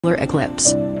Solar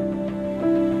eclipse.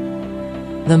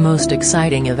 The most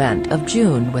exciting event of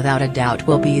June without a doubt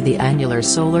will be the annular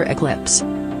solar eclipse.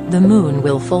 The moon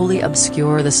will fully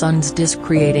obscure the sun's disk,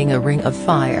 creating a ring of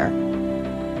fire.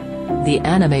 The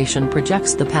animation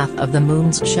projects the path of the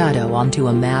moon's shadow onto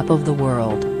a map of the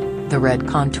world. The red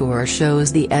contour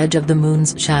shows the edge of the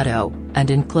moon's shadow, and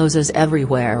encloses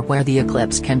everywhere where the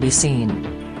eclipse can be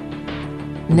seen.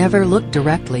 Never look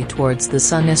directly towards the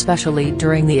sun, especially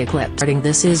during the eclipse.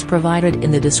 This is provided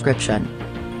in the description.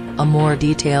 A more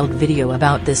detailed video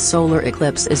about this solar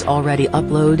eclipse is already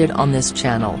uploaded on this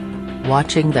channel.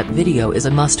 Watching that video is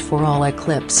a must for all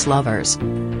eclipse lovers.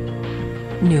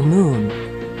 New moon.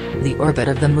 The orbit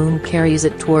of the moon carries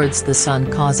it towards the sun,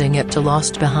 causing it to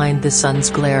lost behind the sun's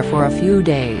glare for a few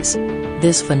days.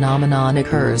 This phenomenon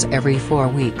occurs every 4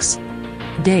 weeks.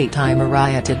 Daytime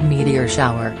Arietid Meteor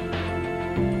Shower.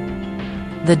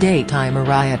 The daytime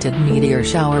Arietid Meteor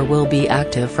Shower will be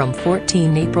active from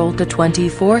 14 April to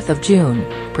 24 June,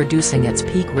 producing its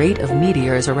peak rate of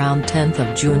meteors around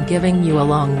 10 June, giving you a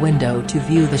long window to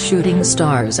view the shooting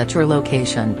stars at your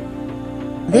location.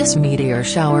 This meteor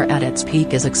shower at its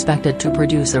peak is expected to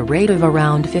produce a rate of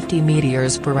around 50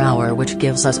 meteors per hour, which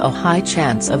gives us a high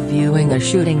chance of viewing the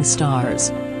shooting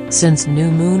stars. Since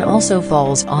new moon also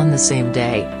falls on the same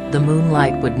day, the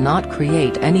moonlight would not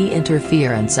create any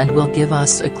interference and will give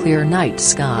us a clear night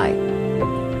sky.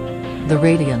 The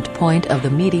radiant point of the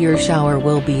meteor shower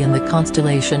will be in the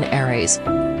constellation Aries.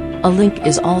 A link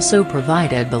is also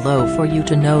provided below for you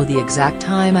to know the exact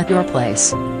time at your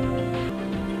place.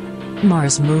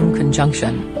 Mars-Moon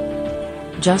Conjunction.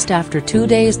 Just after 2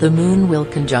 days the moon will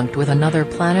conjunct with another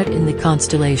planet in the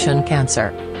constellation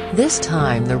Cancer. This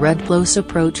time the red close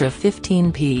approach of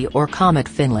 15P or Comet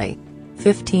Finlay.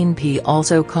 15P,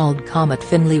 also called Comet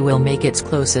Finlay, will make its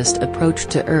closest approach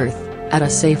to Earth, at a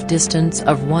safe distance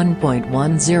of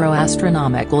 1.10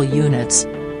 astronomical units.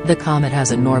 The comet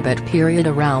has an orbit period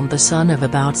around the Sun of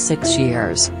about 6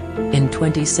 years. In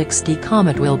 2060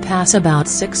 comet will pass about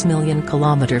 6 million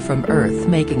km from Earth,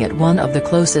 making it one of the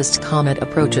closest comet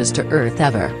approaches to Earth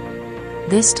ever.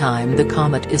 This time the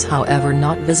comet is however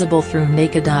not visible through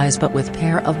naked eyes but with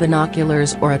pair of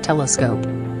binoculars or a telescope.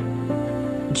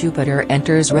 Jupiter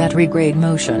enters retrograde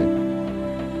motion.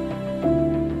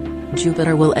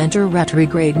 Jupiter will enter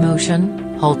retrograde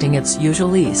motion, halting its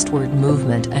usual eastward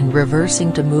movement and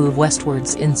reversing to move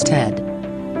westwards instead.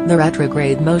 The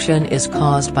retrograde motion is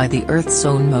caused by the Earth's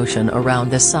own motion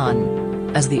around the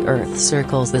Sun. As the Earth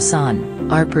circles the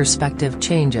Sun, our perspective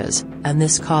changes, and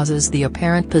this causes the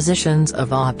apparent positions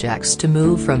of objects to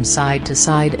move from side to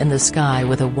side in the sky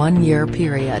with a 1-year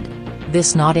period.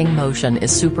 This nodding motion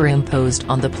is superimposed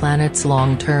on the planet's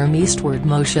long-term eastward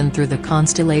motion through the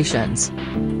constellations.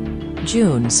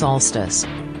 June solstice.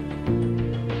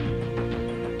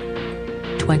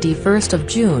 21st of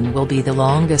June will be the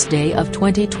longest day of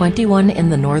 2021 in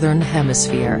the Northern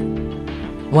Hemisphere,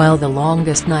 while the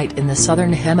longest night in the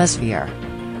Southern Hemisphere.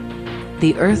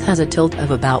 The Earth has a tilt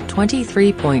of about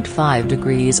 23.5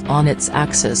 degrees on its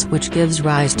axis, which gives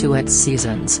rise to its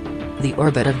seasons. The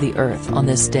orbit of the Earth on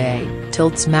this day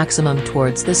tilts maximum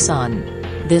towards the Sun.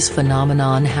 This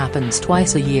phenomenon happens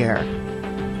twice a year.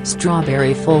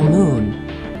 Strawberry full moon.